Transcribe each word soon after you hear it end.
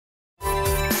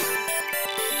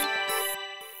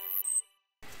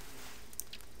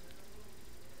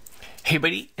Hey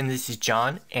buddy, and this is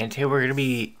John, and today we're going to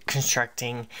be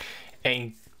constructing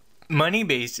a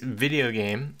money-based video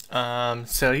game.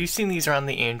 So you've seen these around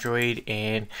the Android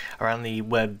and around the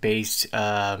web-based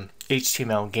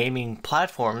HTML gaming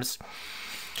platforms.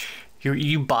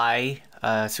 You buy,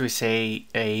 so we say,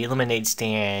 a lemonade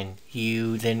stand,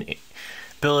 you then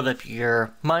build up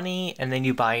your money, and then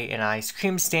you buy an ice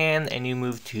cream stand, and you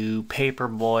move to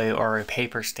Paperboy or a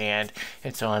paper stand,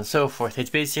 and so on and so forth.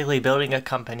 It's basically building a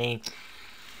company,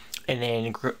 and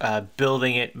then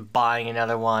building it, buying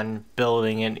another one,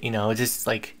 building it, just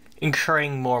like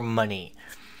incurring more money.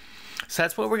 So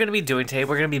that's what we're going to be doing today.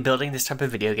 We're going to be building this type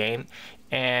of video game,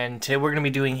 and today we're going to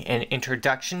be doing an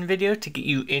introduction video to get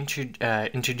you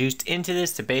introduced into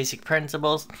this, the basic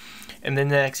principles, and then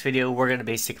the next video we're going to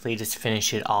basically just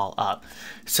finish it all up.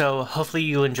 So hopefully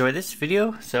you enjoy this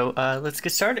video, so let's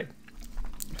get started.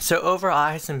 So overall,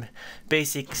 I have some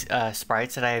basic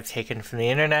sprites that I have taken from the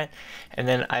internet, and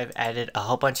then I've added a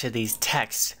whole bunch of these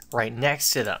texts right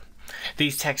next to them.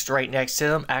 These texts right next to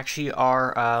them actually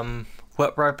are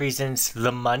what represents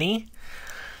the money.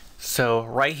 So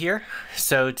right here,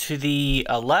 so to the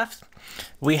left,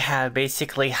 we have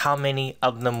basically how many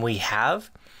of them we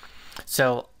have.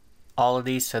 So all of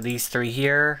these, so these three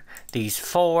here, these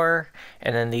four,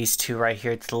 and then these two right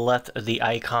here to the left of the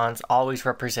icons always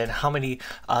represent how many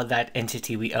of that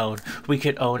entity we own. We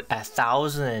could own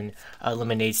 1,000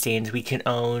 lemonade stands. We can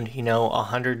own,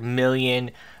 100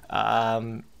 million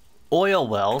oil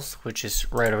wells, which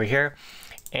is right over here.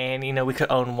 And, we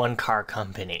could own one car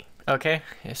company. Okay,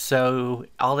 so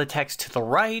all the text to the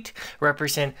right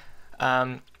represent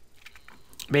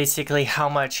basically how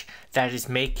much that is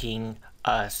making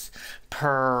us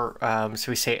per,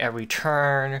 so we say every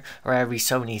turn or every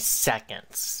so many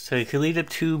seconds. So it could lead up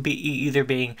to either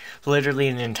being literally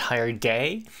an entire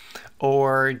day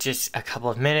or just a couple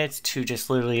of minutes to just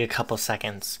literally a couple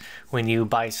seconds. When you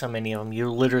buy so many of them, you're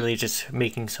literally just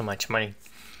making so much money.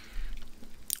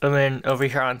 And then over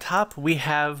here on top, we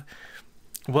have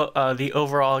the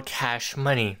overall cash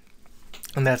money.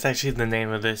 And that's actually the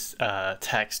name of this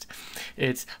text.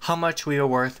 It's how much we are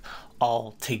worth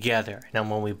all together. Now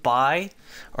when we buy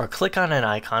or click on an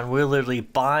icon, we're literally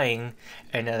buying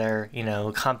another,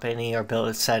 company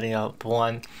or setting up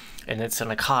one, and it's going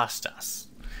to cost us.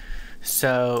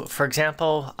 So for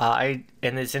example,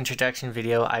 in this introduction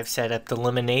video, I've set up the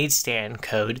lemonade stand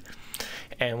code.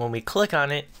 And when we click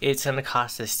on it, it's going to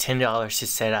cost us $10 to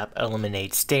set up a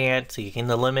lemonade stand. So you can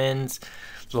the lemons,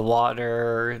 the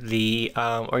water,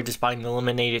 or just buying the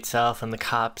lemonade itself and the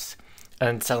cups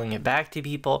and selling it back to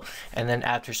people. And then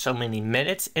after so many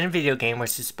minutes in a video game,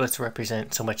 which is supposed to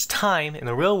represent so much time in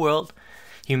the real world,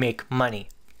 you make money.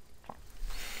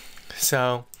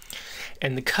 So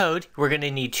in the code, we're going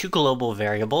to need two global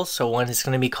variables. So one is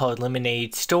going to be called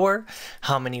lemonade store,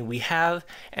 how many we have,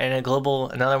 and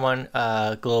another one,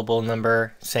 global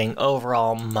number saying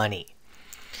overall money.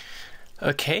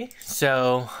 Okay,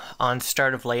 so on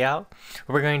start of layout,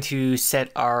 we're going to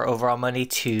set our overall money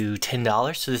to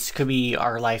 $10. So this could be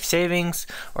our life savings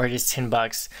or just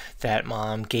 $10 that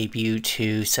mom gave you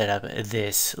to set up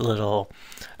this little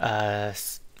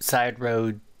side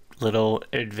road little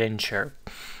adventure.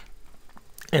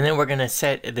 And then we're going to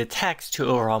set the text to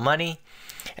overall money,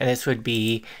 and this would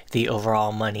be the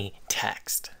overall money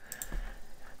text.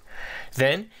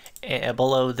 Then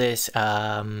below this,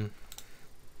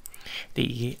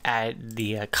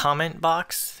 the comment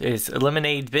box is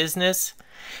lemonade business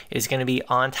is going to be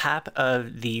on top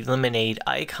of the lemonade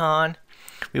icon.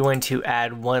 We want to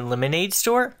add one lemonade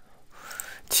store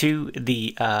to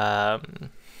the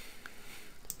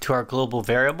to our global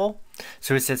variable.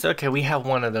 So it says, okay, we have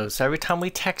one of those. So every time we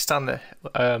text on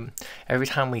the, every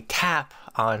time we tap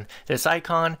on this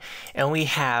icon, and we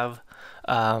have,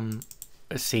 let's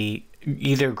see,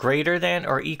 either greater than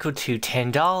or equal to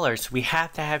 $10. We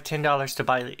have to have $10 to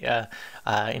buy,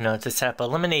 to set up a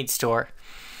lemonade store.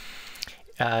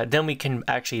 Then we can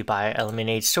actually buy a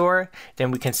lemonade store.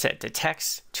 Then we can set the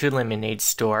text to lemonade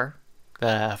store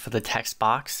for the text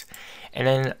box. And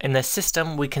then in the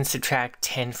system, we can subtract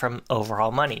 10 from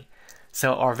overall money.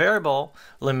 So our variable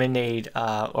lemonade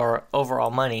or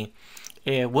overall money,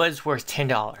 it was worth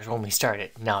 $10 when we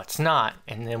started. Now it's not,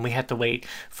 and then we have to wait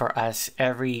for us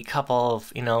every couple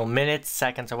of minutes,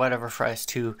 seconds, or whatever for us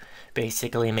to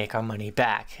basically make our money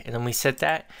back. And then we set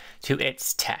that to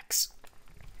its text.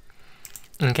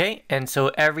 Okay, and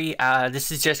so every this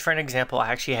is just for an example. I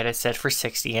actually had it set for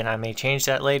 60, and I may change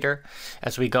that later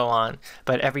as we go on.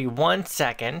 But every 1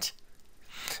 second,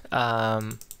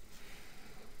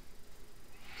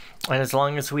 and as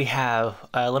long as we have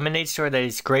a lemonade store that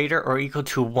is greater or equal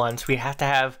to 1, so we have to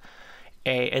have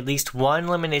at least one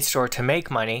lemonade store to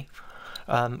make money.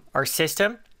 Our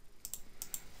system,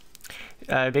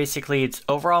 basically its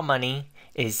overall money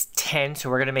is 10, so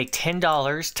we're going to make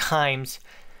 $10 times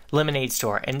lemonade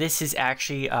store. And this is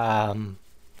actually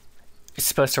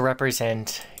supposed to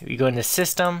represent, you go into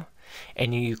system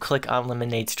and you click on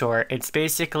lemonade store. It's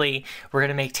basically, we're going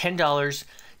to make $10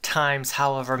 times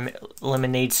however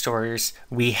lemonade stores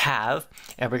we have,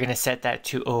 and we're going to set that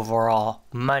to overall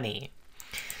money.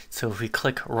 So if we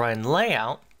click run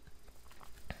layout,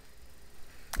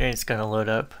 and it's going to load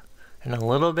up in a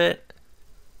little bit.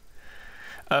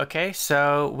 Okay,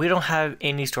 so we don't have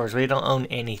any stores. We don't own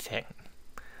anything.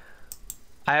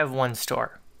 I have one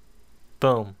store.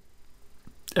 Boom.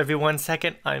 Every 1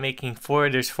 second, I'm making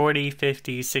there's 40,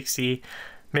 50, 60,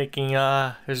 making,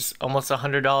 there's almost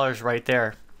 $100 right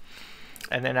there.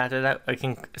 And then after that, I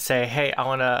can say, hey, I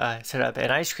want to set up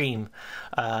an ice cream,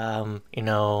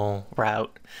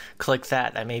 route. Click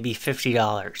that. That may be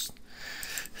 $50.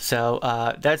 So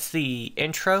that's the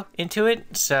intro into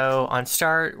it. So on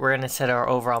start, we're going to set our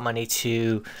overall money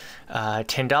to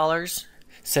 $10.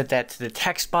 Set that to the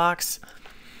text box.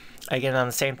 Again, on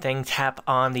the same thing, tap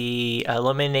on the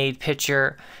lemonade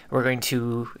picture. We're going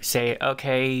to say,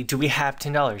 okay, do we have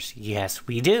 $10? Yes,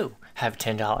 we do have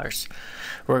 $10.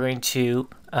 We're going to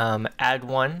add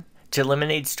one to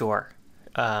lemonade store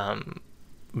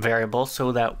variable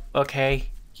so that, okay,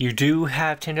 you do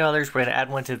have $10. We're going to add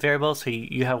one to the variable so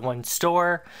you have one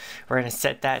store. We're going to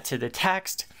set that to the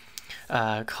text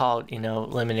called,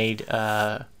 lemonade,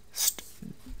 set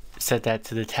that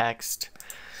to the text.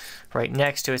 Right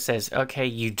next to it says, okay,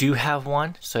 you do have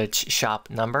one, so it's shop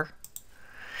number.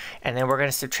 And then we're going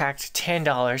to subtract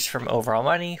 $10 from overall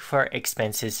money for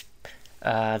expenses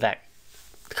that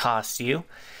cost you.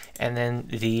 And then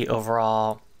the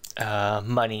overall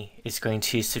money is going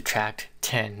to subtract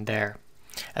 10 there.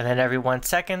 And then every 1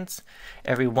 second,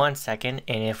 and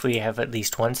if we have at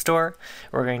least one store,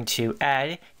 we're going to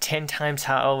add 10 times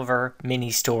however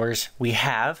many stores we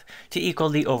have to equal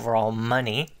the overall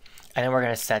money. And then we're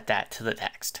going to set that to the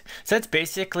text. So that's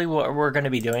basically what we're going to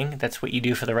be doing. That's what you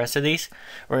do for the rest of these.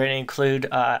 We're going to include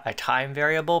a time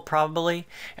variable probably.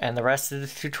 And the rest of the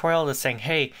tutorial is saying,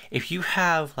 hey, if you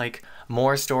have like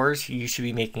more stores, you should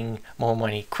be making more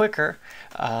money quicker.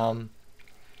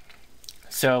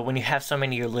 So when you have so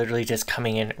many, you're literally just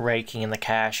coming in, raking in the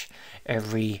cash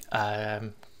every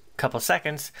couple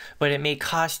seconds. But it may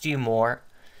cost you more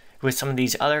with some of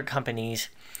these other companies.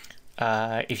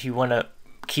 If you want to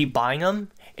keep buying them,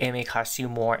 it may cost you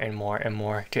more and more and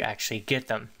more to actually get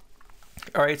them.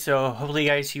 Alright, so hopefully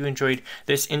guys you enjoyed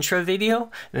this intro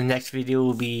video. The next video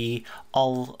will be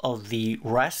all of the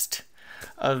rest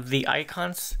of the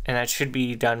icons, and that should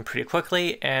be done pretty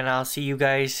quickly, and I'll see you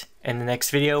guys in the next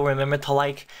video. Remember to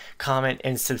like, comment,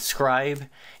 and subscribe,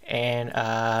 and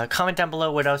comment down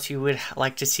below what else you would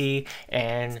like to see,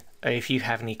 and if you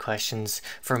have any questions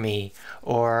for me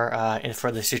or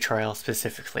for this tutorial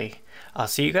specifically. I'll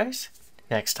see you guys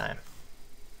next time.